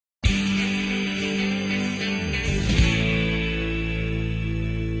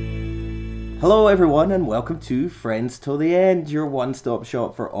Hello everyone and welcome to Friends Till the End, your one-stop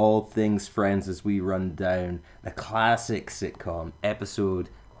shop for all things Friends as we run down the classic sitcom episode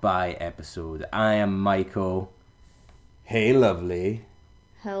by episode. I am Michael. Hey lovely.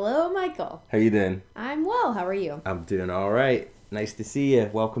 Hello, Michael. How you doing? I'm well. How are you? I'm doing alright. Nice to see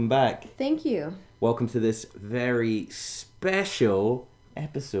you. Welcome back. Thank you. Welcome to this very special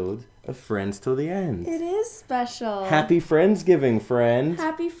episode of Friends Till the End. It is special. Happy Friendsgiving, friend.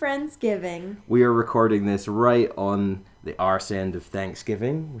 Happy Friendsgiving. We are recording this right on the arse end of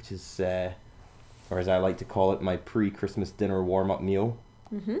Thanksgiving, which is, or as I like to call it, my pre-Christmas dinner warm-up meal.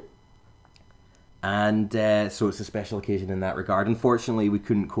 Mm-hmm. And so it's a special occasion in that regard. Unfortunately, we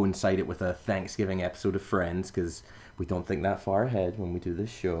couldn't coincide it with a Thanksgiving episode of Friends, because we don't think that far ahead when we do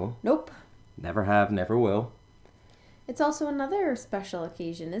this show. Nope. Never have, never will. It's also another special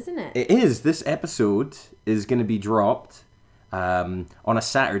occasion, isn't it? It is. This episode is going to be dropped on a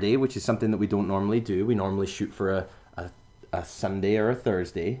Saturday, which is something that we don't normally do. We normally shoot for a Sunday or a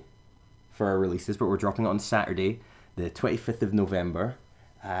Thursday for our releases, but we're dropping it on Saturday, the 25th of November,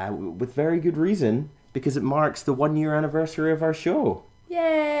 with very good reason, because it marks the 1-year anniversary of our show.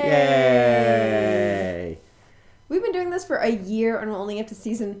 Yay! Yay! We've been doing this for a year and we'll only get to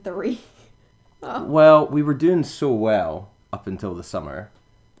season 3. Oh. Well, we were doing so well up until the summer.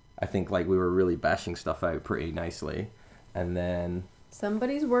 I think we were really bashing stuff out pretty nicely, and then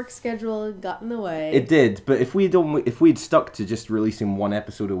Somebody's work schedule got in the way. it did. But if we'd stuck to just releasing one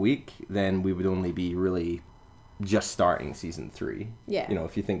episode a week, then we would only be really just starting season 3. Yeah. You know,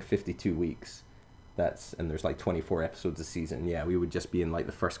 if you think 52 weeks, and there's 24 episodes a season. Yeah, we would just be in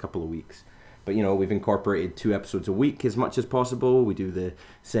the first couple of weeks. But, you know, we've incorporated 2 episodes a week as much as possible. We do the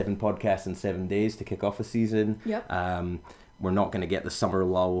 7 podcasts in 7 days to kick off a season. Yep. We're not going to get the summer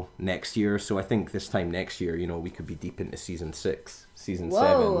lull next year. So I think this time next year, you know, we could be deep into season 6, season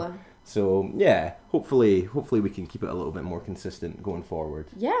 7. So, yeah, hopefully we can keep it a little bit more consistent going forward.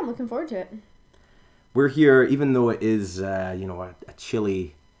 Yeah, I'm looking forward to it. We're here, even though it is, a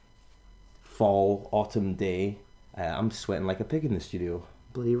chilly fall, autumn day. I'm sweating like a pig in the studio.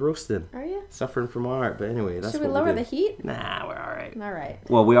 Bloody roasting. Are you? Suffering from art, but anyway, that's Should we what lower do. the heat? Nah, we're alright. All right.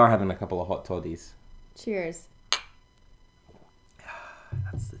 Well, we are having a couple of hot toddies. Cheers.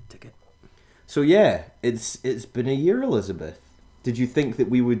 That's the ticket. So yeah, it's been a year, Elizabeth. Did you think that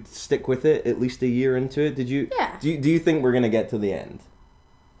we would stick with it at least a year into it? Did you? Yeah. Do you think we're gonna get to the end?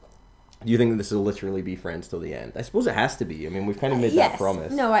 Do you think that this will literally be Friends till the end? I suppose it has to be. I mean, we've kind of made that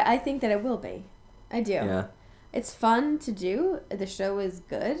promise. No, I think that it will be. I do. Yeah. It's fun to do. The show is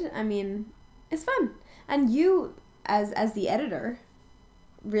good. I mean, it's fun. And you, as the editor,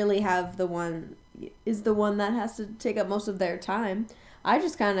 really have the one that has to take up most of their time. I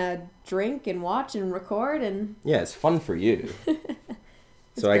just kind of drink and watch and record and... Yeah, it's fun for you.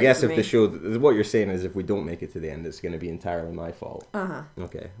 So I guess if the show... What you're saying is if we don't make it to the end, it's going to be entirely my fault. Uh-huh.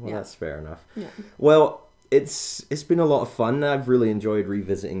 Okay, well, that's fair enough. Yeah. Well, it's been a lot of fun. I've really enjoyed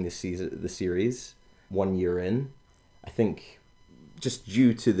revisiting the series 1 year in. I think just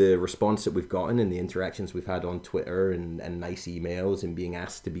due to the response that we've gotten and the interactions we've had on Twitter and nice emails and being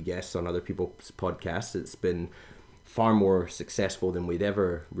asked to be guests on other people's podcasts, it's been far more successful than we'd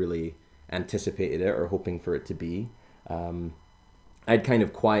ever really anticipated it or hoping for it to be. I'd kind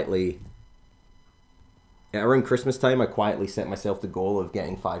of quietly, around Christmas time, I quietly set myself the goal of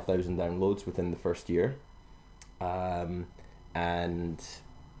getting 5,000 downloads within the first year. And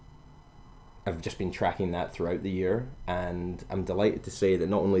I've just been tracking that throughout the year, and I'm delighted to say that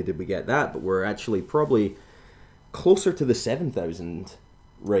not only did we get that, but we're actually probably closer to the 7,000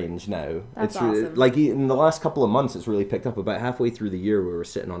 range now. That's it's awesome. In the last couple of months, it's really picked up. About halfway through the year, we were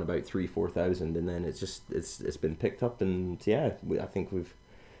sitting on about 4,000, and then it's been picked up, and yeah, I think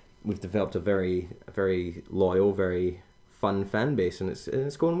we've developed a very loyal, very fun fan base, and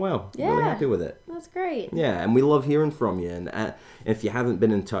it's going well. Yeah, I'm really happy with it. That's great. Yeah, and we love hearing from you. And if you haven't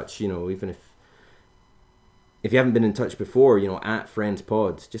been in touch, you know, even if you haven't been in touch before, you know, at Friends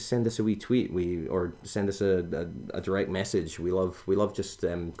Pods, just send us a wee tweet, or send us a direct message. We love just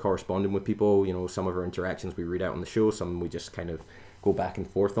corresponding with people. You know, some of our interactions we read out on the show, some we just kind of go back and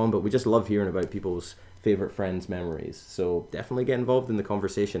forth on, but we just love hearing about people's favorite Friends memories. So definitely get involved in the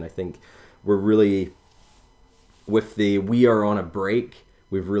conversation. I think we're really, with the we are on a break,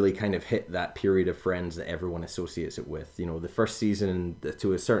 we've really kind of hit that period of Friends that everyone associates it with. You know, the first season, and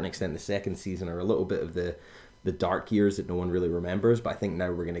to a certain extent the second season, are a little bit of the dark years that no one really remembers, but I think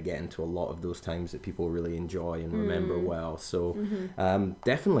now we're going to get into a lot of those times that people really enjoy and remember well. So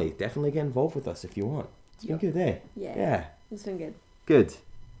definitely get involved with us if you want. It's been good, eh? Yeah. It's been good. Good.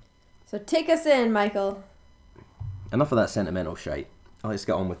 So take us in, Michael. Enough of that sentimental shite. let's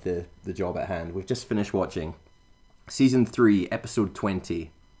get on with the job at hand. We've just finished watching Season 3, Episode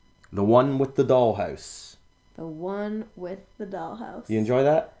 20. The One with the Dollhouse. The One with the Dollhouse. You enjoy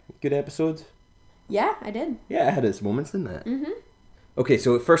that? Good episode? Yeah, I did. Yeah, it had its moments, didn't it? Mm-hmm. Okay,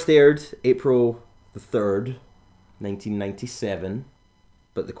 so it first aired April the 3rd, 1997.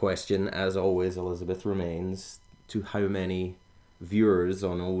 But the question, as always, Elizabeth, remains to how many viewers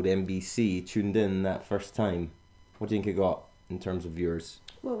on old NBC tuned in that first time? What do you think it got in terms of viewers?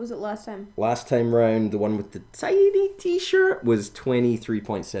 What was it last time? Last time round, the one with the tiny t-shirt was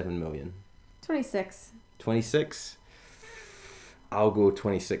 23.7 million. 26. 26? I'll go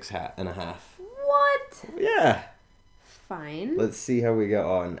 26 and a half. What? Yeah. Fine. Let's see how we get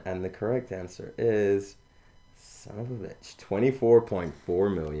on. And the correct answer is, son of a bitch,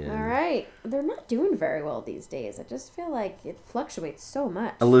 24.4 million. All right. They're not doing very well these days. I just feel like it fluctuates so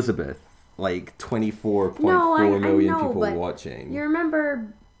much. Elizabeth, like 24.4 million people watching. You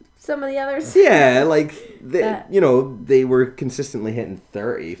remember some of the others? Yeah, like, they were consistently hitting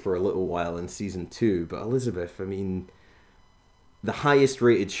 30 for a little while in season 2. But Elizabeth, I mean, the highest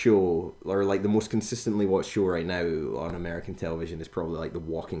rated show, or like the most consistently watched show right now on American television is probably like The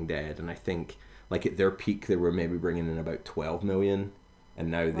Walking Dead. And I think, like, at their peak, they were maybe bringing in about 12 million.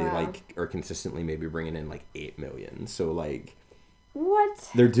 And now they, like, are consistently maybe bringing in, like, 8 million. So, like... What?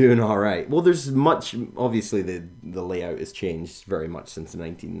 They're doing all right. Well, there's much... Obviously, the layout has changed very much since the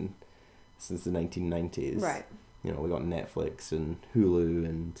 1990s. Right. You know, we got Netflix and Hulu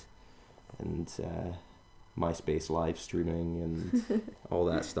and MySpace live streaming and all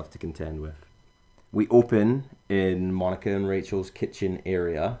that stuff to contend with. We open in Monica and Rachel's kitchen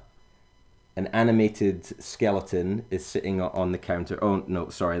area. An animated skeleton is sitting on the counter. Oh, no,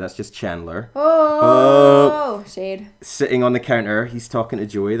 sorry, that's just Chandler. Oh, shade. Sitting on the counter, he's talking to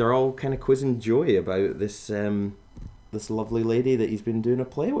Joey. They're all kind of quizzing Joey about this this lovely lady that he's been doing a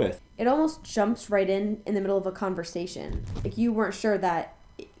play with. It almost jumps right in the middle of a conversation. Like, you weren't sure that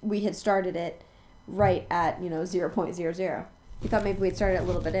we had started it right at, 0.00. You thought maybe we'd started it a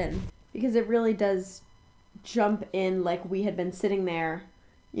little bit in. Because it really does jump in like we had been sitting there,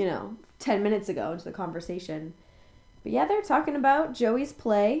 10 minutes ago into the conversation. But yeah, they're talking about Joey's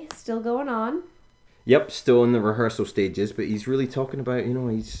play still going on. Yep, still in the rehearsal stages, but he's really talking about,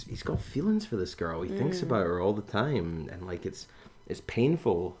 he's got feelings for this girl. He thinks about her all the time, and like it's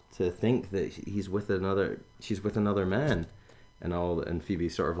painful to think that she's with another man, and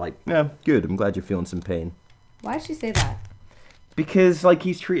Phoebe's sort of like, yeah, good. I'm glad you're feeling some pain. Why did she say that? Because, like,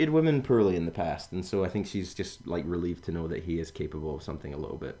 he's treated women poorly in the past, and so I think she's just, like, relieved to know that he is capable of something a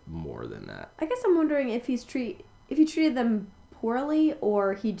little bit more than that. I guess I'm wondering if he treated them poorly,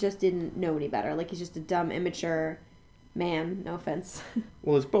 or he just didn't know any better. Like, he's just a dumb, immature man. No offense.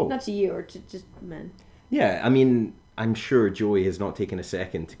 Well, it's both. Not to you, or to just men. Yeah, I mean, I'm sure Joey has not taken a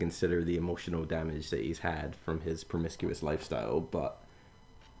second to consider the emotional damage that he's had from his promiscuous lifestyle, but...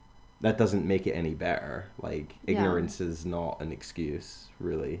 that doesn't make it any better. Like, ignorance is not an excuse,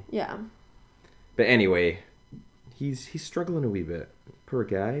 really. Yeah. But anyway, he's struggling a wee bit. Poor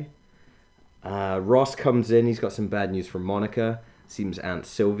guy. Ross comes in. He's got some bad news for Monica. Seems Aunt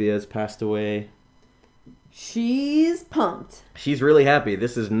Sylvia's passed away. She's pumped. She's really happy.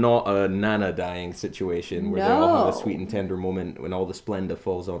 This is not a Nana dying situation where they all have a sweet and tender moment when all the Splenda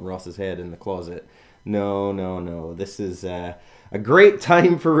falls on Ross's head in the closet. No. This is... a great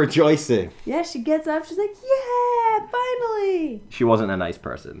time for rejoicing. Yeah, she gets up. She's like, yeah, finally. She wasn't a nice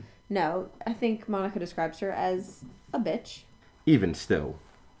person. No, I think Monica describes her as a bitch. Even still.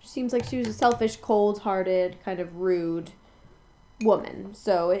 She seems like she was a selfish, cold-hearted, kind of rude woman.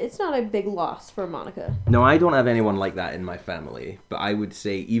 So it's not a big loss for Monica. No, I don't have anyone like that in my family. But I would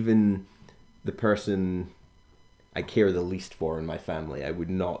say even the person I care the least for in my family, I would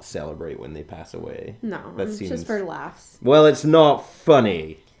not celebrate when they pass away. No, it's just for laughs. Well, it's not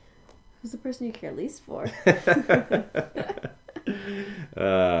funny. Who's the person you care least for?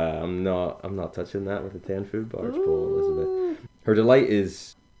 I'm not touching that with a 10-foot barge pole, Elizabeth. Her delight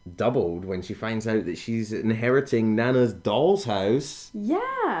is doubled when she finds out that she's inheriting Nana's doll's house.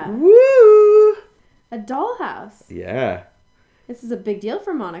 Yeah. Woo! A dollhouse. Yeah. This is a big deal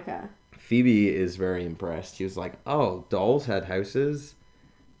for Monica. Phoebe is very impressed. She was like, oh, dolls had houses?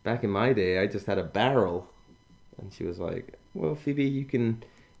 Back in my day, I just had a barrel. And she was like, well, Phoebe, you can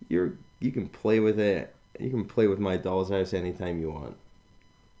play with it. You can play with my doll's house anytime you want.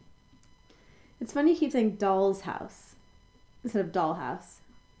 It's funny you keep saying doll's house instead of dollhouse.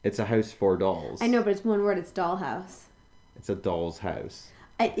 It's a house for dolls. I know, but it's one word. It's dollhouse. It's a doll's house.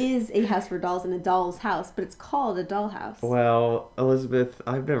 It is a house for dolls and a doll's house, but it's called a doll house. Well, Elizabeth,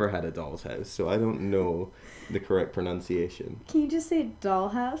 I've never had a doll's house, so I don't know the correct pronunciation. Can you just say doll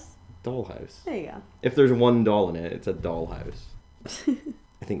house? Doll house. There you go. If there's one doll in it, it's a doll house.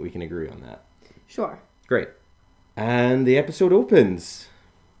 I think we can agree on that. Sure. Great. And the episode opens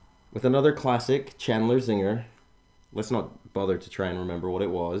with another classic Chandler zinger. Let's not bother to try and remember what it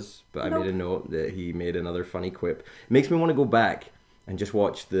was, but Nope. I made a note that he made another funny quip. It makes me want to go back and just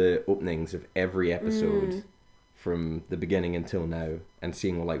watch the openings of every episode from the beginning until now and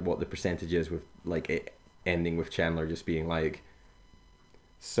seeing like what the percentage is with like it ending with Chandler just being like,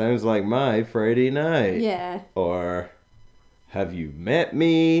 sounds like my Friday night. Yeah. Or, have you met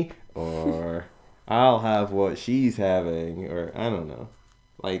me? Or, I'll have what she's having. Or, I don't know.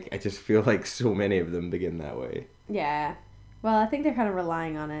 Like, I just feel like so many of them begin that way. Yeah. Well, I think they're kind of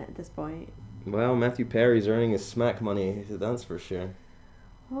relying on it at this point. Well, Matthew Perry's earning his smack money, that's for sure.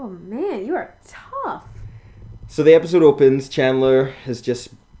 Oh, man, you are tough. So the episode opens, Chandler has just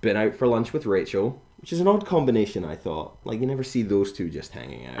been out for lunch with Rachel, which is an odd combination, I thought. Like, you never see those two just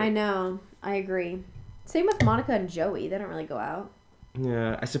hanging out. I know. I agree. Same with Monica and Joey. They don't really go out.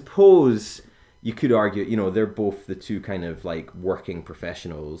 Yeah, I suppose you could argue, you know, they're both the two kind of, like, working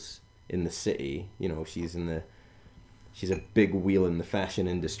professionals in the city. You know, she's a big wheel in the fashion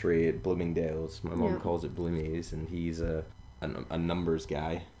industry at Bloomingdale's. My mom calls it Bloomies, and he's a numbers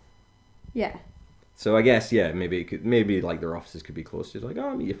guy. Yeah. So I guess, yeah, maybe like their offices could be close. She's like, oh,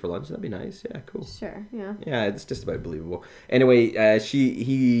 I'll meet you for lunch. That'd be nice. Yeah, cool. Sure, yeah. Yeah, it's just about believable. Anyway,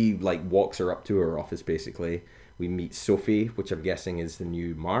 he like walks her up to her office, basically. We meet Sophie, which I'm guessing is the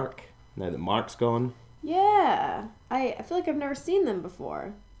new Mark, now that Mark's gone. Yeah. I feel like I've never seen them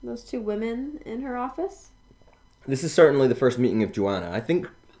before. Those two women in her office. This is certainly the first meeting of Joanna. I think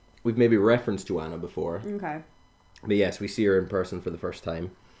we've maybe referenced Joanna before. Okay. But yes, we see her in person for the first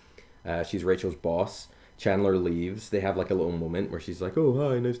time. She's Rachel's boss. Chandler leaves. They have like a little moment where she's like, oh,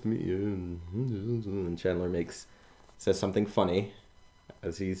 hi, nice to meet you. And Chandler says something funny,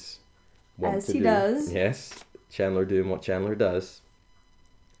 as he's wont As to he do. does. Yes, Chandler doing what Chandler does.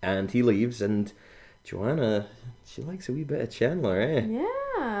 And he leaves, and Joanna, she likes a wee bit of Chandler, eh?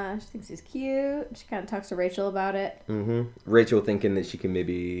 Yeah. She thinks he's cute. She kind of talks to Rachel about it. Mm-hmm. Rachel, thinking that she can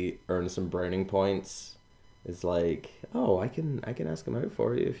maybe earn some browning points, is like, oh, I can ask him out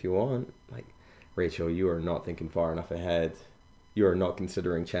for you if you want. Like, Rachel, you are not thinking far enough ahead. You are not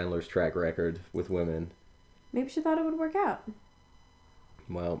considering Chandler's track record with women. Maybe she thought it would work out.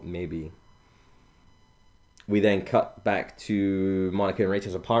 Well, maybe. We then cut back to Monica and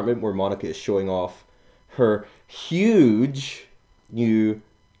Rachel's apartment, where Monica is showing off her huge new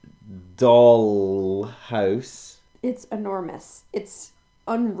doll house. It's enormous. It's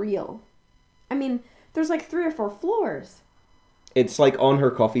unreal. I mean, there's like 3 or 4 floors. It's like on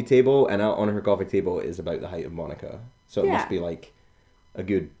her coffee table, and out on her coffee table is about the height of Monica. So it Yeah. must be like a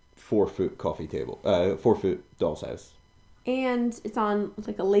good 4-foot coffee table, 4-foot doll's house. And it's on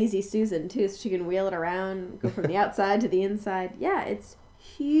like a lazy Susan too, so she can wheel it around, go from the outside to the inside. Yeah, it's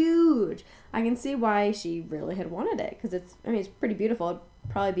huge. I can see why she really had wanted it, because it's pretty beautiful. It'd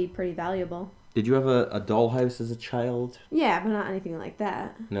probably be pretty valuable. Did you have a doll house as a child? Yeah, but not anything like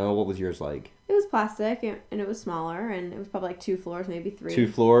that. No, what was yours like? It was plastic, and it was smaller, and it was probably like 2 floors, maybe 3. 2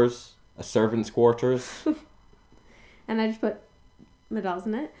 floors, a servant's quarters. And I just put my dolls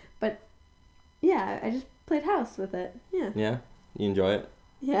in it. But yeah, I just played house with it. Yeah. Yeah, you enjoy it?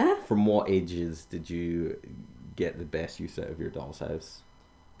 Yeah? From what ages did you get the best use out of your doll's house?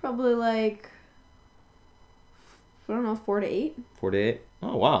 Probably like, I don't know, 4 to 8. 4 to 8?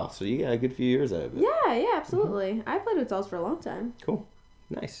 Oh, wow. So you got a good few years out of it. Yeah, absolutely. I played with dolls for a long time. Cool.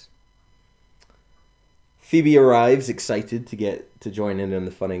 Nice. Phoebe arrives excited to get to join in on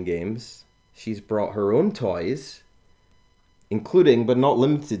the fun and games. She's brought her own toys, including, but not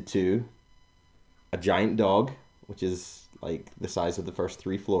limited to, a giant dog, which is like the size of the first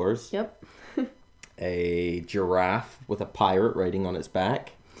 3 floors. Yep. A giraffe with a pirate riding on its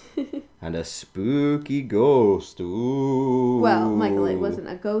back. And a spooky ghost. Ooh. Well, Michael, it wasn't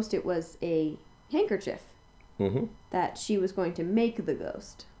a ghost, it was a handkerchief Mm-hmm. that she was going to make the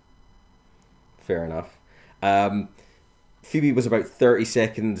ghost. Fair enough. Phoebe was about 30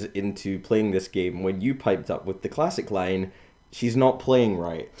 seconds into playing this game when you piped up with the classic line, she's not playing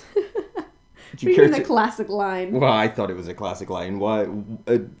right. Do you care Reading the to... classic line. Well, I thought it was a classic line. Why?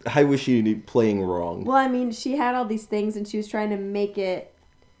 How was she playing wrong? Well, I mean, she had all these things and she was trying to make it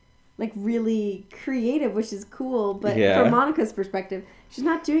like really creative, which is cool, but Yeah. from Monica's perspective, she's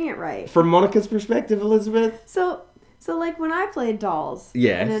not doing it right. From Monica's perspective, Elizabeth? So like when I played dolls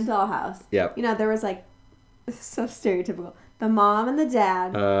Yes. in a dollhouse, Yep. you know, there was like, this is so stereotypical, the mom and the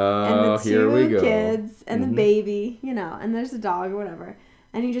dad, and Oh, the here we two go. kids, and the Mhm. baby, and there's a dog or whatever.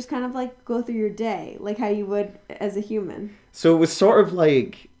 And you just kind of like go through your day, like how you would as a human. So it was sort of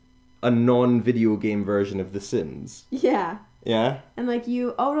like a non-video game version of The Sims. Yeah. Yeah? And like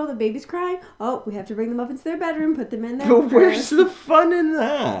oh no, the baby's crying. Oh, we have to bring them up into their bedroom, put them in there. But where's the fun in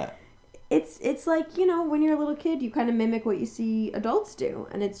that? It's like, when you're a little kid, you kind of mimic what you see adults do.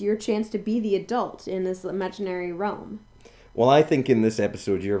 And it's your chance to be the adult in this imaginary realm. Well, I think in this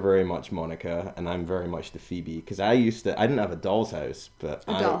episode you're very much Monica and I'm very much the Phoebe. Because I didn't have a doll's house, but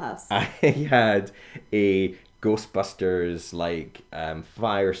dollhouse. I had a Ghostbusters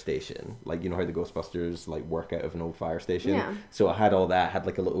fire station, like how the Ghostbusters work out of an old fire station. Yeah. So I had all that. I had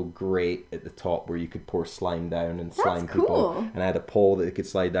like a little grate at the top where you could pour slime down and slime That's people. cool. And I had a pole that it could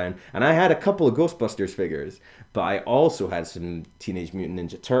slide down. And I had a couple of Ghostbusters figures, but I also had some Teenage Mutant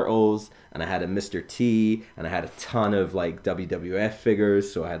Ninja Turtles, and I had a Mr. T, and I had a ton of WWF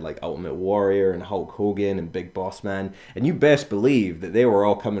figures. So I had Ultimate Warrior and Hulk Hogan and Big Boss Man, and you best believe that they were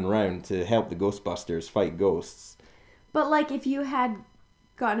all coming round to help the Ghostbusters fight ghosts. But if you had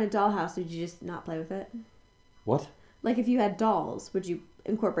gotten a dollhouse, would you just not play with it? What? If you had dolls, would you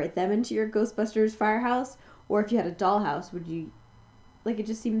incorporate them into your Ghostbusters firehouse? Or if you had a dollhouse, would you... it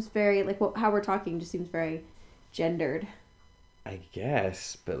just seems very... how we're talking just seems very gendered. I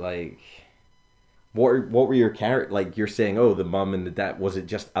guess, but what were your character... you're saying, oh, the mom and the dad, was it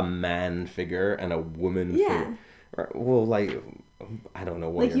just a man figure and a woman figure? Well, I don't know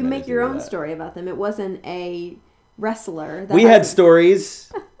what you make your own story about them. It wasn't a wrestler. We had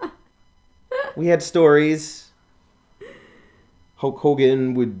stories. We had stories. Hulk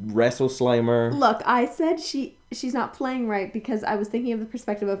Hogan would wrestle Slimer. Look, I said she's not playing right because I was thinking of the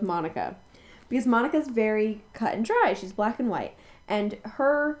perspective of Monica. Because Monica's very cut and dry. She's black and white. And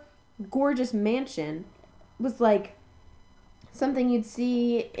her gorgeous mansion was something you'd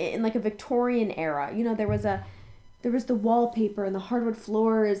see in a Victorian era. There was the wallpaper and the hardwood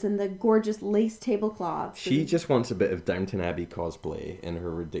floors and the gorgeous lace tablecloths. She just wants a bit of Downton Abbey cosplay in her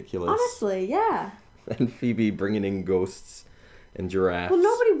ridiculous... Honestly, yeah. And Phoebe bringing in ghosts and giraffes. Well,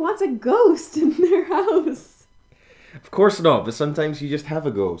 nobody wants a ghost in their house. Of course not, but sometimes you just have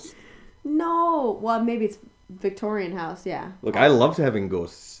a ghost. No. Well, maybe it's Victorian house, yeah. Look, I loved having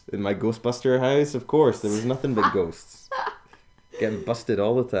ghosts. In my Ghostbuster house, of course, there was nothing but ghosts. Getting busted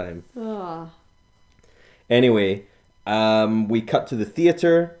all the time. Ugh. Anyway, we cut to the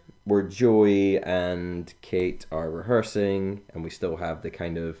theater where Joey and Kate are rehearsing, and we still have the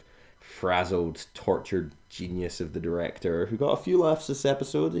kind of frazzled, tortured genius of the director, who got a few laughs this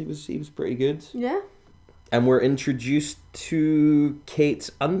episode. He was pretty good. Yeah. And we're introduced to Kate's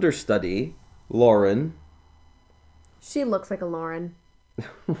understudy, Lauren. She looks like a Lauren.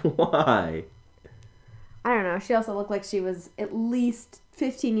 Why? I don't know. She also looked like she was at least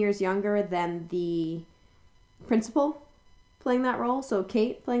 15 years younger than the principal playing that role. So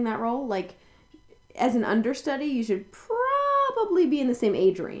Kate playing that role, as an understudy, you should probably be in the same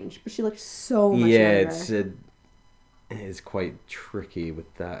age range. But she looked so much younger. It is quite tricky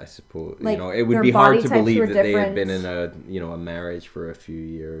with that, I suppose. It would their be hard body to types believe were that they had different. been in a marriage for a few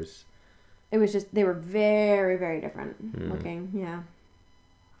years. It was just, they were very, very different looking, yeah.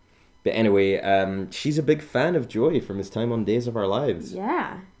 But anyway, she's a big fan of Joey from his time on Days of Our Lives.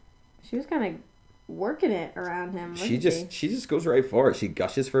 Yeah. She was kind of working it around him, She just goes right for it. She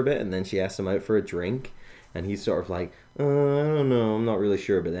gushes for a bit, and then she asks him out for a drink. And he's sort of like, I don't know, I'm not really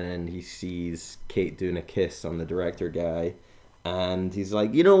sure. But then he sees Kate doing a kiss on the director guy. And he's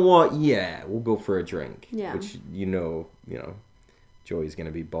like, you know what? Yeah, we'll go for a drink. Yeah. Which, Joey's going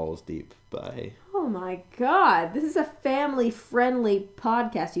to be balls deep by... Oh my god, this is a family-friendly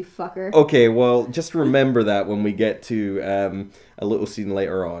podcast, you fucker. Okay, well, just remember that when we get to a little scene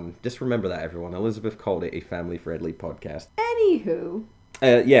later on. Just remember that, everyone. Elizabeth called it a family-friendly podcast. Anywho.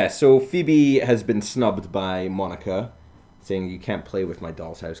 So Phoebe has been snubbed by Monica, saying you can't play with my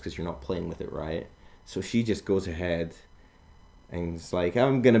doll's house because you're not playing with it right. So she just goes ahead and is like,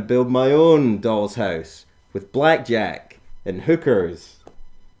 I'm going to build my own doll's house with blackjack and hookers.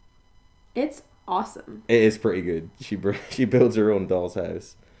 It's awesome. It is pretty good. She builds her own doll's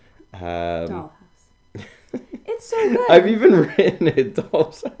house. Dollhouse. It's so good. I've even written it,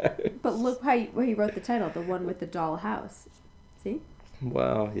 doll's house. But look how he wrote the title, the one with the doll house. See?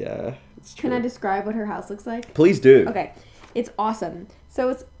 Wow, yeah. It's true. Can I describe what her house looks like? Please do. Okay. It's awesome. So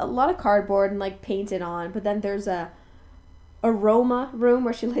it's a lot of cardboard and painted on, but then there's a aroma room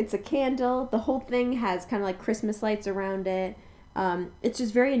where she lights a candle. The whole thing has kind of Christmas lights around it. It's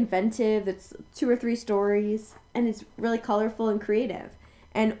just very inventive. It's 2 or 3 stories, and it's really colorful and creative.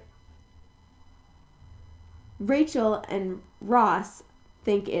 And Rachel and Ross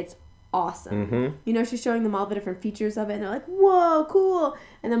think it's awesome. Mm-hmm. You know, she's showing them all the different features of it, and they're like, whoa, cool.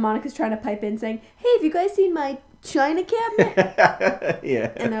 And then Monica's trying to pipe in saying, hey, have you guys seen my china cabinet?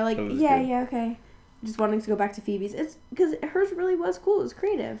 Yeah. And they're like, That was yeah, good. yeah, okay. Just wanting to go back to Phoebe's. It's because hers really was cool. It was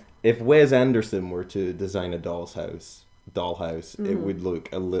creative. If Wes Anderson were to design a dollhouse, it Mm-hmm. would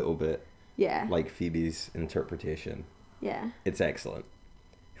look a little bit Yeah. like Phoebe's interpretation. Yeah. It's excellent.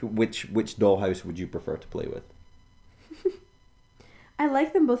 Which dollhouse would you prefer to play with? I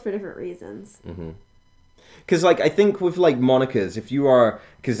like them both for different reasons. Mm-hmm. Because, like, I think with, like, Monica's, if you are...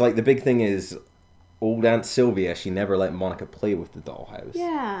 Because, like, the big thing is old Aunt Sylvia, she never let Monica play with the dollhouse.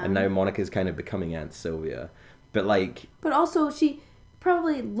 Yeah. And now Monica's kind of becoming Aunt Sylvia. But, like... But also, she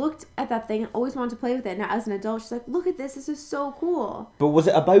probably looked at that thing and always wanted to play with it. Now, as an adult, she's like, look at this. This is so cool. But was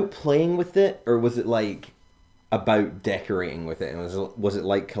it about playing with it? Or was it, like, about decorating with it? And was it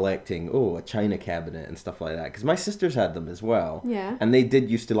like collecting, a china cabinet and stuff like that? Because my sisters had them as well. Yeah. And they did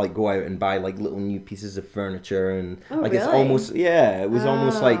used to, like, go out and buy, like, little new pieces of furniture. And, Oh, like, it's really? almost... Yeah, it was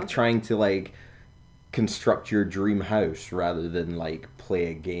almost Oh. like trying to, like... construct your dream house rather than like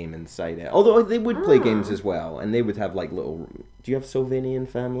play a game inside it. Although they would play games as well, and they would have like little. Do you have Sylvanian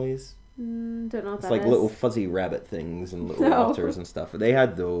families? Don't know what It's that like is. little fuzzy rabbit things and little No. otters and stuff. They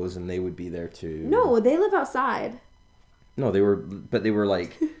had those, and they would be there too. No, they live outside. No, they were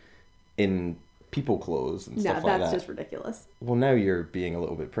like in people clothes and No, stuff like that's that. just ridiculous. Well, now you're being a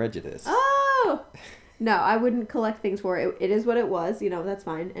little bit prejudiced. Oh! No, I wouldn't collect things for it. It is what it was, that's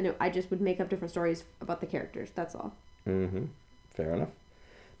fine. And I just would make up different stories about the characters. That's all. Mm-hmm. Fair enough.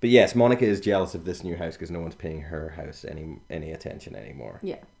 But yes, Monica is jealous of this new house because no one's paying her house any attention anymore.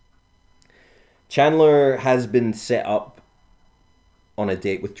 Yeah. Chandler has been set up on a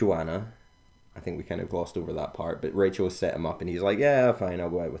date with Joanna. I think we kind of glossed over that part, but Rachel has set him up and he's like, yeah, fine, I'll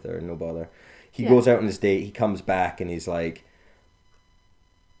go out with her, no bother. He goes out on his date, he comes back and he's like,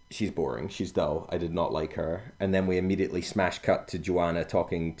 she's boring, she's dull, I did not like her. And then we immediately smash cut to Joanna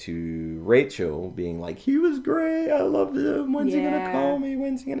talking to Rachel, being like, he was great, I loved him, when's he gonna call me,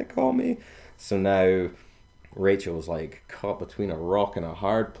 when's he gonna call me? So now Rachel's like caught between a rock and a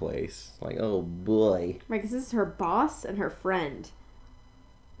hard place. Like, oh boy. Right, because this is her boss and her friend.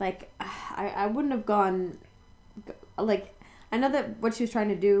 Like, I wouldn't have gone... Like, I know that what she was trying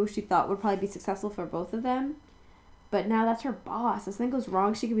to do, she thought would probably be successful for both of them. But now that's her boss. If something goes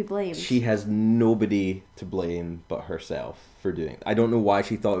wrong, she could be blamed. She has nobody to blame but herself for doing it. I don't know why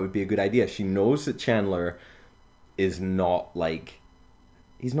she thought it would be a good idea. She knows that Chandler is not, like...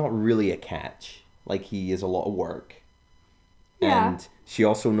 He's not really a catch. Like, he is a lot of work. Yeah. And she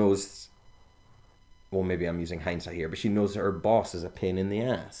also knows... Well, maybe I'm using hindsight here, but she knows that her boss is a pain in the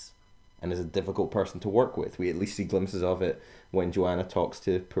ass. And is a difficult person to work with. We at least see glimpses of it when Joanna talks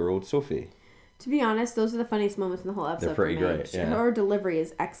to poor old Sophie. To be honest, those are the funniest moments in the whole episode. They're pretty for me. great, yeah. Her delivery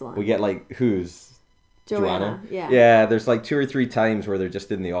is excellent. We get, like, who's... Joanna, yeah. Yeah, there's, like, 2 or 3 times where they're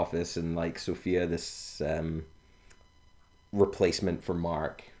just in the office and, like, Sophia, this replacement for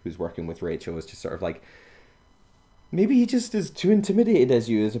Mark, who's working with Rachel, is just sort of like, maybe he just is too intimidated as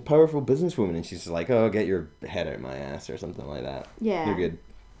you as a powerful businesswoman. And she's just like, oh, get your head out of my ass or something like that. Yeah. You're good.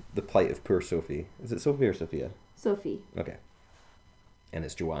 The plight of poor Sophie. Is it Sophie or Sophia? Sophie. Okay. And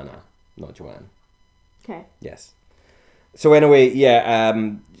it's Joanna, not Joanne. Okay. Yes. So anyway, yeah,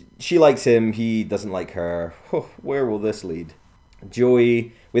 she likes him, he doesn't like her. Where will this lead?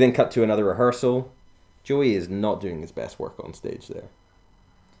 Joey, we then cut to another rehearsal. Joey is not doing his best work on stage there.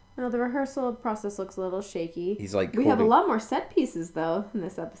 No, the rehearsal process looks a little shaky. He's like We have a lot more set pieces, though, in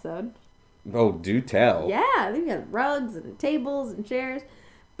this episode. Oh, do tell. Yeah, they've got rugs and tables and chairs.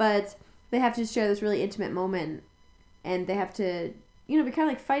 But they have to share this really intimate moment. And they have to, be kind of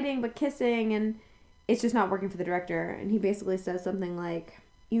like fighting but kissing. And it's just not working for the director. And he basically says something like,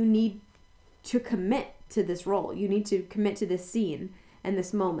 you need to commit to this role. You need to commit to this scene and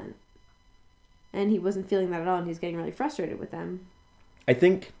this moment. And he wasn't feeling that at all. And he was getting really frustrated with them. I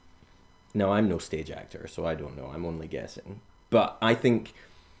think... No, I'm no stage actor, so I don't know. I'm only guessing. But I think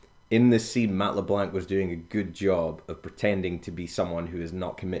in this scene, Matt LeBlanc was doing a good job of pretending to be someone who is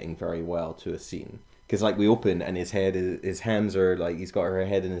not committing very well to a scene. Because, like, we open and his hands are, like, he's got her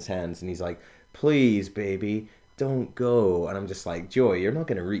head in his hands and he's like, please, baby, don't go. And I'm just like, Joey, you're not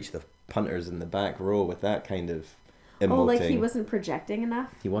going to reach the punters in the back row with that kind of emoting. Oh, like he wasn't projecting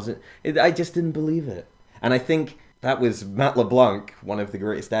enough? He wasn't. I just didn't believe it. And I think that was Matt LeBlanc, one of the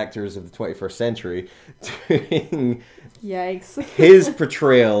greatest actors of the 21st century, doing Yikes. his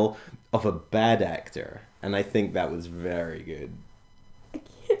portrayal of a bad actor. And I think that was very good. I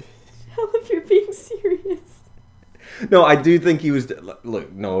can't tell if you're being serious. No, I do think he was.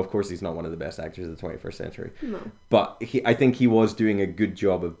 Look, no, of course he's not one of the best actors of the 21st century. No. But I think he was doing a good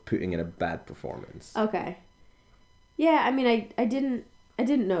job of putting in a bad performance. Okay. Yeah, I mean, I didn't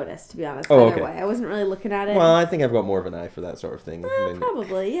notice, to be honest. Oh, either okay. way, I wasn't really looking at it. Well, I think I've got more of an eye for that sort of thing.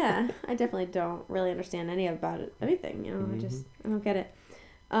 Probably, yeah. I definitely don't really understand anything. You know, I don't get it.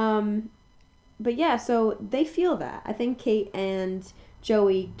 But yeah, so they feel that. I think Kate and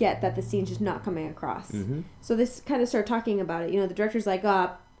Joey get that the scene's just not coming across. Mm-hmm. So they kind of start talking about it. You know, the director's like,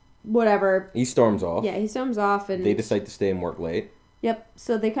 whatever. He storms off. Yeah, he storms off, and they decide to stay and work late. Yep.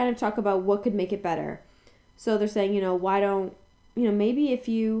 So they kind of talk about what could make it better. So they're saying, you know, why don't, you know, maybe if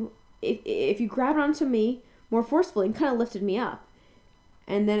you grabbed onto me more forcefully and kind of lifted me up,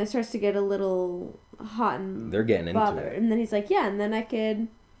 and then it starts to get a little hot and they're getting bothered. into it. And then he's like, yeah, and then I could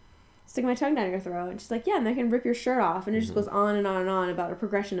stick my tongue down your throat. And she's like, yeah, and then I can rip your shirt off. And it just goes on and on and on about a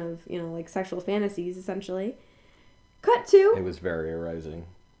progression of, you know, like sexual fantasies, essentially. Cut to. It was very arousing.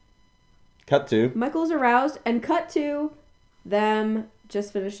 Cut to. Michael's aroused, and cut to them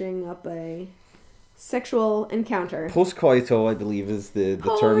just finishing up a sexual encounter. Postcoital, I believe, is the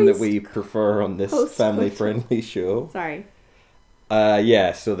term that we prefer on this family-friendly show. Sorry.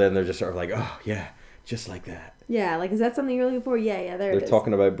 Yeah, so then they're just sort of like, oh, yeah, just like that. Yeah, like, is that something you're looking for? Yeah, there it is. They're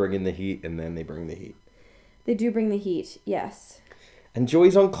talking about bringing the heat, and then they bring the heat. They do bring the heat, yes. And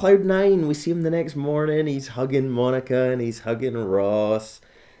Joey's on cloud nine. We see him the next morning. He's hugging Monica, and he's hugging Ross.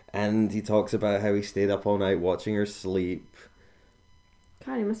 And he talks about how he stayed up all night watching her sleep.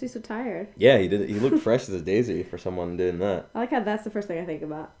 God, he must be so tired. Yeah, he did. He looked fresh as a daisy for someone doing that. I like how that's the first thing I think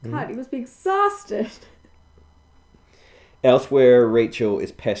about. God, he must be exhausted. Elsewhere, Rachel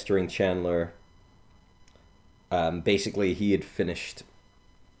is pestering Chandler. Basically, he had finished...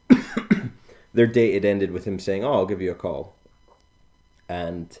 Their date had ended with him saying, oh, I'll give you a call.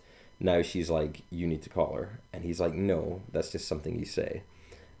 And now she's like, you need to call her. And he's like, no, that's just something you say.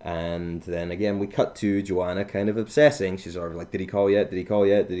 And then again, we cut to Joanna kind of obsessing. She's sort of like, did he call yet? Did he call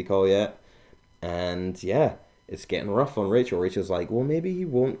yet? Did he call yet? And yeah, it's getting rough on Rachel. Rachel's like, well, maybe he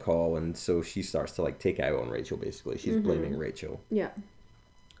won't call. And so she starts to like take out on Rachel, basically. She's blaming Rachel. Yeah.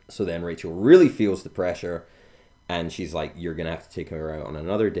 So then Rachel really feels the pressure. And she's like, you're going to have to take her out on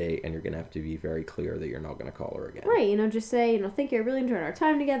another date. And you're going to have to be very clear that you're not going to call her again. Right. You know, just say, you know, think you're really enjoying our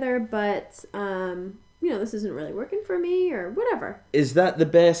time together. But, you know, this isn't really working for me or whatever. Is that the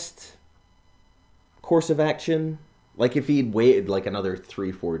best course of action? Like, if he'd waited like another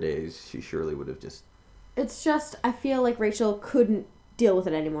 3-4 days, she surely would have just... It's just, I feel like Rachel couldn't deal with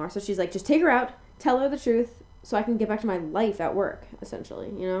it anymore. So she's like, just take her out, tell her the truth, so I can get back to my life at work,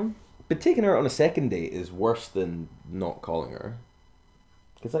 essentially, you know? But taking her out on a second date is worse than not calling her.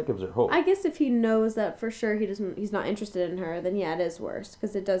 Because that gives her hope. I guess if he knows that for sure he's not interested in her, then yeah, it is worse.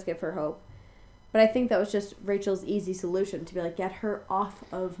 Because it does give her hope. But I think that was just Rachel's easy solution to be like, get her off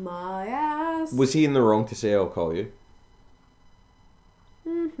of my ass. Was he in the wrong to say, I'll call you?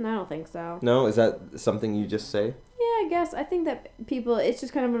 I don't think so. No? Is that something you just say? Yeah, I guess. I think that people, it's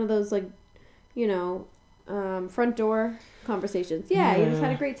just kind of one of those, like, you know, front door conversations. Yeah, you just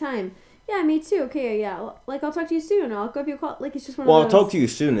had a great time. Yeah, me too. Okay, yeah. Like, I'll talk to you soon. I'll give you a call. Like, it's just one of those. Well, I'll talk to you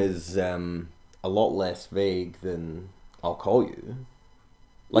soon is a lot less vague than I'll call you.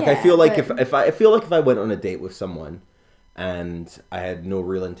 Like, yeah, I feel like but... if I went on a date with someone and I had no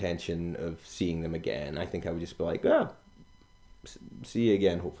real intention of seeing them again, I think I would just be like, see you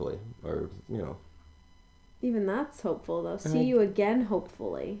again, hopefully. Or, you know. Even that's hopeful, though. See you again,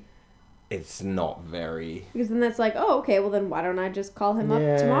 hopefully. It's not very... Because then that's like, oh, okay, well then why don't I just call him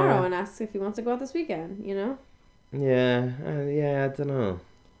up tomorrow and ask if he wants to go out this weekend, you know? Yeah, I don't know.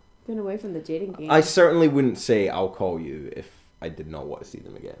 Been away from the dating game. I certainly wouldn't say I'll call you if I did not want to see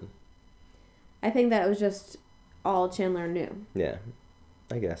them again. I think that was just all Chandler knew. Yeah,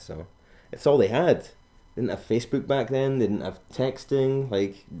 I guess so. It's all they had. They didn't have Facebook back then. They didn't have texting.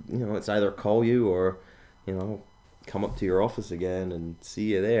 Like, you know, it's either call you or, you know, come up to your office again and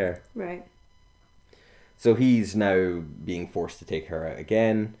see you there. Right. So he's now being forced to take her out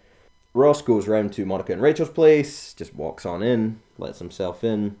again. Ross goes round to Monica and Rachel's place, just walks on in, lets himself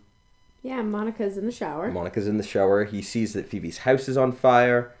in. Yeah, Monica's in the shower. Monica's in the shower. He sees that Phoebe's house is on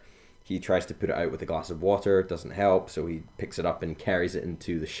fire. He tries to put it out with a glass of water. It doesn't help, so he picks it up and carries it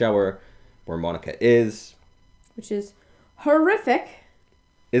into the shower where Monica is. Which is horrific.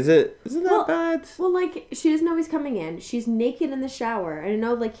 Is it? Isn't that bad? Well, like, she doesn't know he's coming in. She's naked in the shower. And I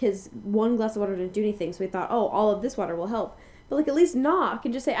know, like, his one glass of water didn't do anything, so we thought, oh, all of this water will help. But, like, at least knock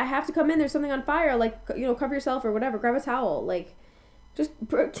and just say, I have to come in. There's something on fire. Like, you know, cover yourself or whatever. Grab a towel. Like, just...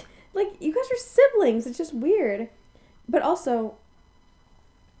 Like, you guys are siblings. It's just weird. But also,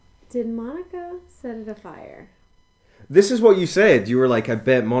 did Monica set it afire? This is what you said. You were like, I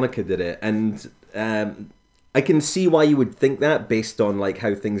bet Monica did it. And I can see why you would think that based on like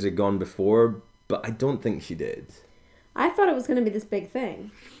how things had gone before, but I don't think she did. I thought it was going to be this big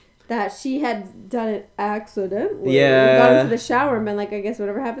thing. That she had done it accidentally. Yeah. Got into the shower and been like, I guess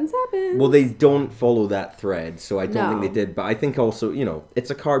whatever happens, happens. Well, they don't follow that thread, so I don't think No. they did. But I think also,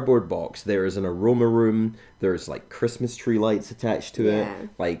 it's a cardboard box. There is an aroma room. There's like Christmas tree lights attached to Yeah. it.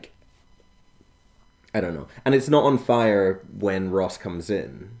 Like, I don't know. And it's not on fire when Ross comes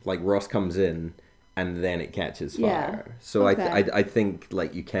in. Like, Ross comes in and then it catches fire. Yeah. So Okay. I think,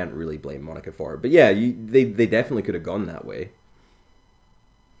 like, you can't really blame Monica for it. But yeah, they definitely could have gone that way.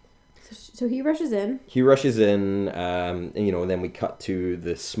 So he rushes in. He rushes in, and then we cut to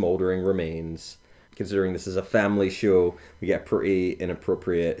the smoldering remains. Considering this is a family show, we get a pretty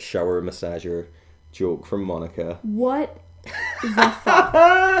inappropriate shower massager joke from Monica. What the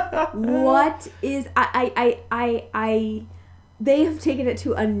fuck? What is I they have taken it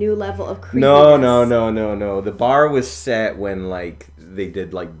to a new level of creepiness. No. The bar was set when like they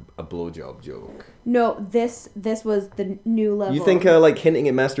did like a blowjob joke. No, this was the new level. You think like hinting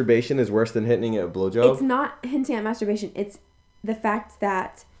at masturbation is worse than hinting at a blowjob? It's not hinting at masturbation. It's the fact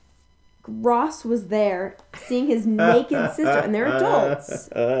that Ross was there seeing his naked sister, and they're adults.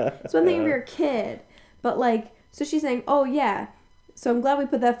 It's one thing if you're a kid, but like, so she's saying, "Oh yeah, so I'm glad we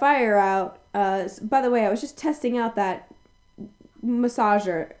put that fire out. By the way, I was just testing out that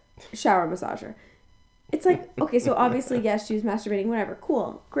shower massager." It's like, okay, so obviously, yes, she was masturbating, whatever,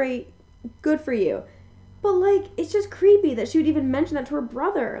 cool, great, good for you. But like, it's just creepy that she would even mention that to her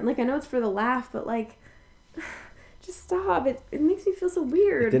brother. And like, I know it's for the laugh, but like, just stop. It makes me feel so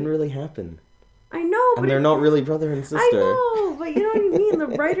weird. It didn't really happen. I know, but And they're not really brother and sister. I know, but you know what I mean? The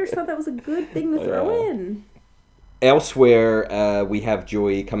writers thought that was a good thing to throw in. Elsewhere, we have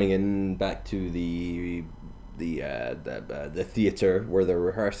Joey coming in back to the theater where they're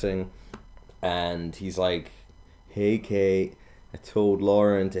rehearsing, and he's like, "Hey, Kate, I told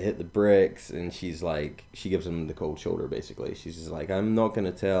Lauren to hit the bricks," and she's like, she gives him the cold shoulder, basically. She's just like, "I'm not going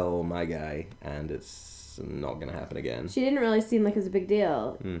to tell my guy, and it's not going to happen again." She didn't really seem like it was a big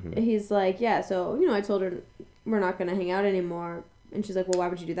deal. Mm-hmm. He's like, yeah, so, I told her we're not going to hang out anymore. And she's like, well, why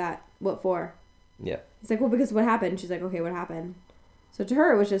would you do that? What for? Yeah. He's like, well, because what happened? She's like, okay, what happened? So to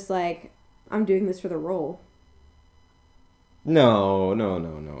her, it was just like, I'm doing this for the role. No.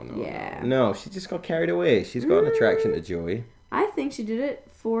 Yeah. No, she just got carried away. She's got an attraction to Joey. I think she did it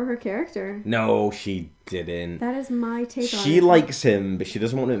for her character. No, she didn't. That is my take on it. She likes him, but she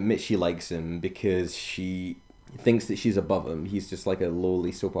doesn't want to admit she likes him because she thinks that she's above him. He's just like a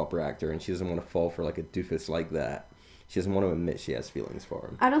lowly soap opera actor, and she doesn't want to fall for like a doofus like that. She doesn't want to admit she has feelings for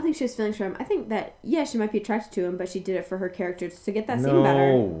him. I don't think she has feelings for him. I think that, yeah, she might be attracted to him, but she did it for her character to get that scene better.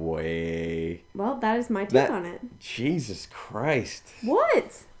 No way. Well, that is my take on it. Jesus Christ.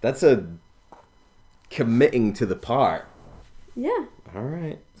 What? That's a committing to the part. Yeah. All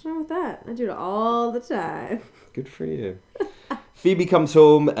right. What's wrong with that? I do it all the time. Good for you. Phoebe comes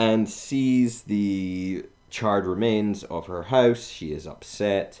home and sees the charred remains of her house. She is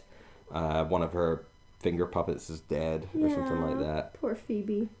upset. One of her finger puppets is dead or something like that. Poor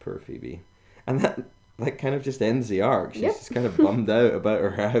Phoebe. Poor Phoebe. And that kind of just ends the arc. She's Yep. just kind of bummed out about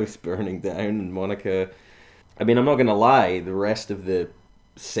her house burning down, and Monica... I mean, I'm not going to lie, the rest of the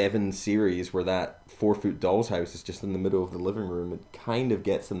 7 series where that 4-foot doll's house is just in the middle of the living room, it kind of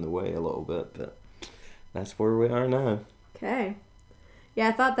gets in the way a little bit, but that's where we are now. Okay. Yeah,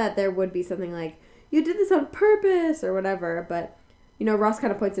 I thought that there would be something like, you did this on purpose or whatever, but, Ross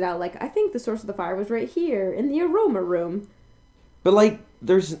kind of points it out, like, I think the source of the fire was right here in the aroma room. But, like,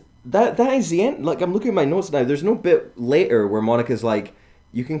 there's... That is the end. Like, I'm looking at my notes now. There's no bit later where Monica's like,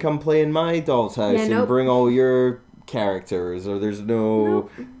 you can come play in my doll's house and bring all your characters, or there's no...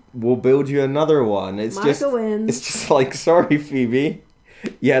 Nope. We'll build you another one. Monica wins. It's just like, sorry, Phoebe.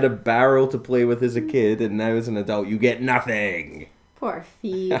 You had a barrel to play with as a kid, and now as an adult, you get nothing. Poor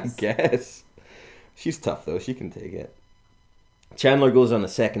Phoebe. I guess. She's tough, though. She can take it. Chandler goes on a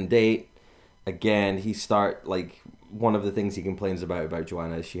second date. Again, one of the things he complains about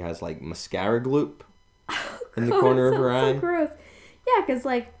Joanna is she has, like, mascara gloop in the corner of her eye. So gross. Yeah, because,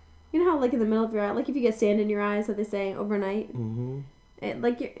 like, you know how, like, in the middle of your eye, like, if you get sand in your eyes, that they say overnight,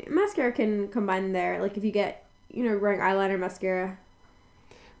 like, your mascara can combine there. Like, if you get, wearing eyeliner mascara,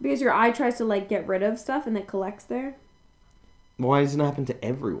 because your eye tries to, like, get rid of stuff and it collects there. Why doesn't it happen to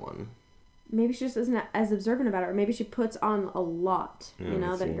everyone? Maybe she just isn't as observant about it, or maybe she puts on a lot,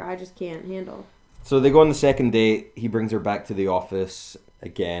 that your eye just can't handle. So they go on the second date. He brings her back to the office.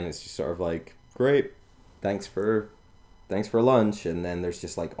 Again, it's just sort of like, great, thanks for lunch. And then there's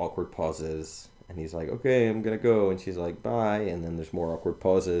just like awkward pauses. And he's like, okay, I'm gonna go. And she's like, bye. And then there's more awkward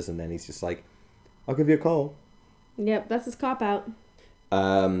pauses. And then he's just like, I'll give you a call. Yep, that's his cop out.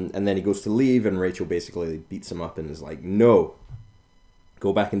 And then he goes to leave, and Rachel basically beats him up and is like, no,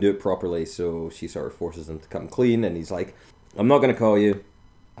 go back and do it properly. So she sort of forces him to come clean, and he's like, I'm not going to call you.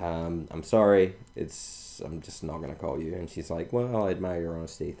 I'm sorry. I'm just not going to call you. And she's like, well, I admire your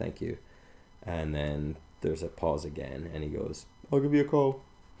honesty. Thank you. And then there's a pause again, and he goes, I'll give you a call.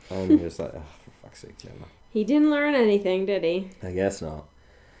 And you're just like, oh, for fuck's sake, Gemma. He didn't learn anything, did he? I guess not.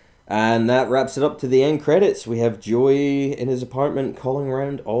 And that wraps it up to the end credits. We have Joey in his apartment calling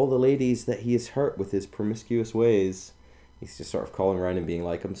around all the ladies that he has hurt with his promiscuous ways. He's just sort of calling around and being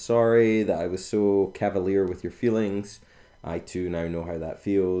like, I'm sorry that I was so cavalier with your feelings. I too now know how that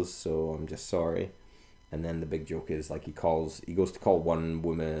feels, so I'm just sorry. And then the big joke is like he goes to call one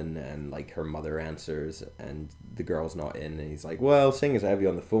woman, and like her mother answers, and the girl's not in, and he's like, well, seeing as I have you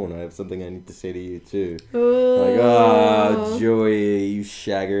on the phone, I have something I need to say to you too. Ooh. Like, Joey, you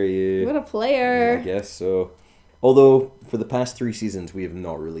shagger, you. What a player. I guess so. Although for the past 3 seasons we have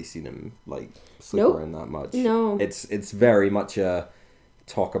not really seen him like slip around that much. No. It's very much a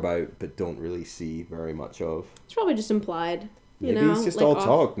talk about but don't really see very much of. It's probably just implied. Maybe it's just like all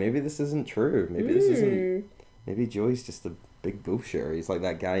talk. Maybe this isn't true. Maybe this isn't. Maybe Joey's just a big bullshitter. He's like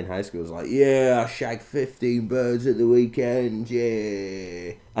that guy in high school who's like, yeah, I shagged 15 birds at the weekend,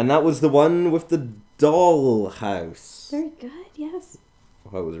 yeah. And that was the one with the doll house. Very good, yes.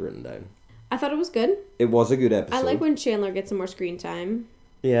 How it was written down. I thought it was good. It was a good episode. I like when Chandler gets some more screen time.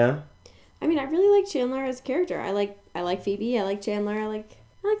 Yeah. I mean, I really like Chandler as a character. I like Phoebe. I like Chandler. I like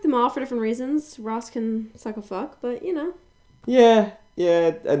them all for different reasons. Ross can suck a fuck, but you know. Yeah,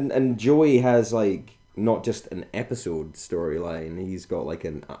 and Joey has like not just an episode storyline. He's got like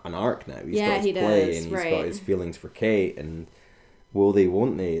an arc now. He's got his play, does. And he's right. got his feelings for Kate, and will they,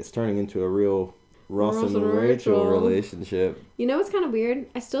 won't they? It's turning into a real Ross and Rachel relationship. You know what's kind of weird?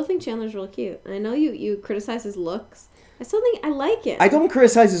 I still think Chandler's really cute. And I know you criticize his looks. I still think I like it. I don't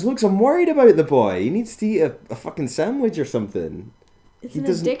criticize his looks. I'm worried about the boy. He needs to eat a fucking sandwich or something. It's an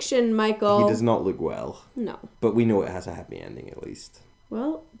addiction, Michael. He does not look well. No. But we know it has a happy ending at least.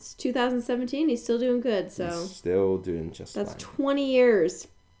 Well, it's 2017. He's still doing good, so. He's still doing just fine. That's 20 years.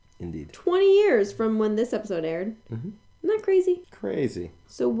 Indeed. 20 years from when this episode aired. Mm-hmm. Isn't that crazy? Crazy.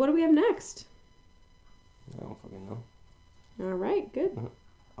 So what do we have next? I don't fucking know. All right, good.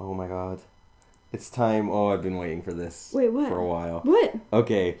 Oh my god. It's time. Oh, I've been waiting for this. Wait, what? For a while. What?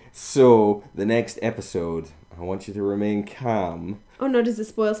 Okay, so the next episode, I want you to remain calm. Oh no, does it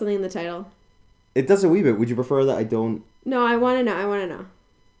spoil something in the title? It does a wee bit. Would you prefer that I don't... No, I want to know.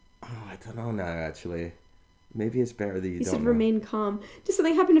 Oh, I don't know now, actually. Maybe it's better that you don't said know. remain calm. Did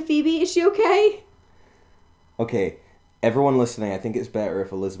something happen to Phoebe? Is she okay? Okay, everyone listening, I think it's better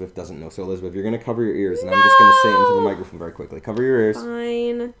if Elizabeth doesn't know. So, Elizabeth, you're going to cover your ears, and I'm just going to say it into the microphone very quickly. Cover your ears.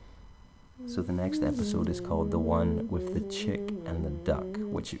 Fine. So the next episode is called The One with the Chick and the Duck,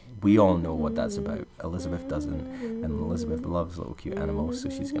 which we all know what that's about. Elizabeth doesn't, and Elizabeth loves little cute animals, so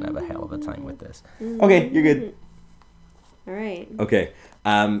she's going to have a hell of a time with this. Okay, you're good. All right. Okay,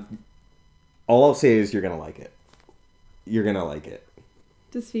 all I'll say is you're going to like it. You're going to like it.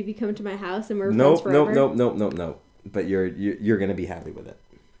 Does Phoebe come to my house and we're friends forever? Nope. But you're going to be happy with it.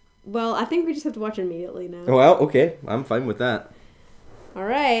 Well, I think we just have to watch it immediately now. Well, okay, I'm fine with that. All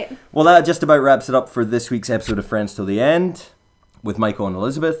right. Well, that just about wraps it up for this week's episode of Friends Till the End with Michael and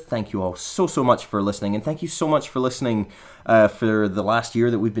Elizabeth. Thank you all so much for listening, and thank you so much for listening for the last year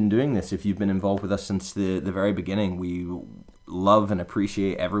that we've been doing this. If you've been involved with us since the very beginning, we love and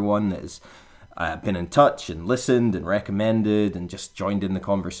appreciate everyone that has been in touch and listened and recommended and just joined in the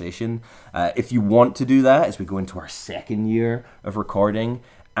conversation. If you want to do that as we go into our second year of recording,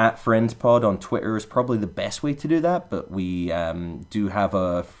 @FriendsPod on Twitter is probably the best way to do that, but we do have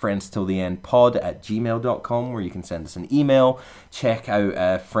a friendstilltheendpod@gmail.com where you can send us an email. Check out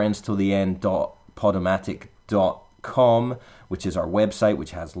friendstilltheend.podomatic.com, which is our website,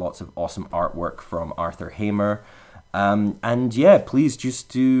 which has lots of awesome artwork from Arthur Hamer. And yeah, please just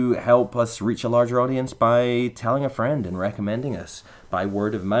do help us reach a larger audience by telling a friend and recommending us by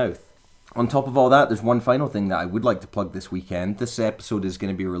word of mouth. On top of all that, there's one final thing that I would like to plug this weekend. This episode is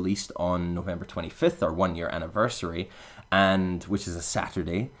going to be released on November 25th, our 1-year anniversary, and which is a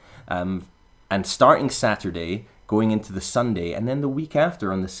Saturday. And starting Saturday, going into the Sunday, and then the week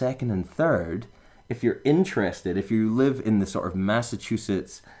after on the 2nd and 3rd, if you're interested, if you live in the sort of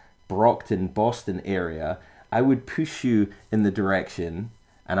Massachusetts, Brockton, Boston area, I would push you in the direction,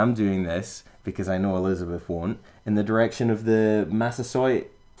 and I'm doing this because I know Elizabeth won't, in the direction of the Massasoit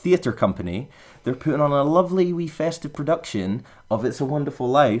Theatre Company. They're putting on a lovely wee festive production of It's a Wonderful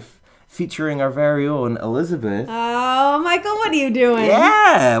Life. featuring our very own Elizabeth. Oh, Michael, what are you doing?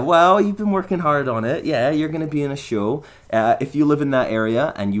 Yeah, well, you've been working hard on it. Yeah, you're going to be in a show. If you live in that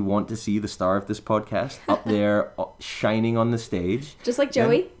area and you want to see the star of this podcast up there shining on the stage, just like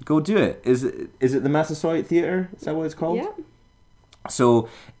Joey, go do it. Is it the Massasoit Theatre? Is that what it's called? Yeah. So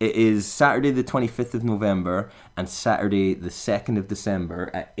it is Saturday the 25th of November and Saturday the 2nd of December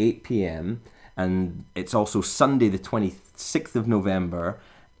at 8 p.m. And it's also Sunday the 26th of November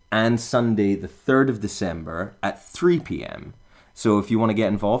and Sunday the 3rd of December at 3 p.m. So if you want to get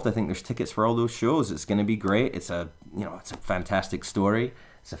involved, I think there's tickets for all those shows. It's going to be great. It's a fantastic story.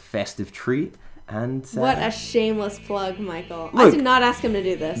 It's a festive treat. And what a shameless plug, Michael. Look, I did not ask him to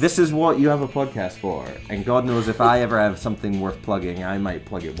do this. This is what you have a podcast for. And God knows if I ever have something worth plugging, I might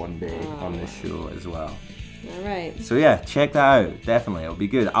plug it one day on this show as well. All right. So yeah, check that out. Definitely. It'll be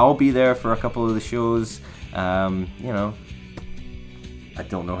good. I'll be there for a couple of the shows. I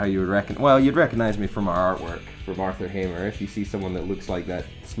don't know how you would you'd recognize me from our artwork, from Arthur Hamer. If you see someone that looks like that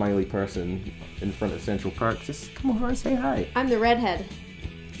smiley person in front of Central Park, just come over and say hi. I'm the redhead.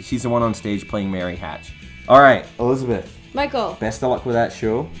 She's the one on stage playing Mary Hatch. All right, Elizabeth. Michael. Best of luck with that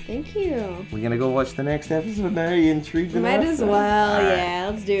show. Thank you. We're going to go watch the next episode now. Are you intrigued enough? Might as well, yeah.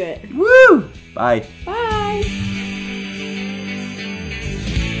 Let's do it. Woo! Bye. Bye.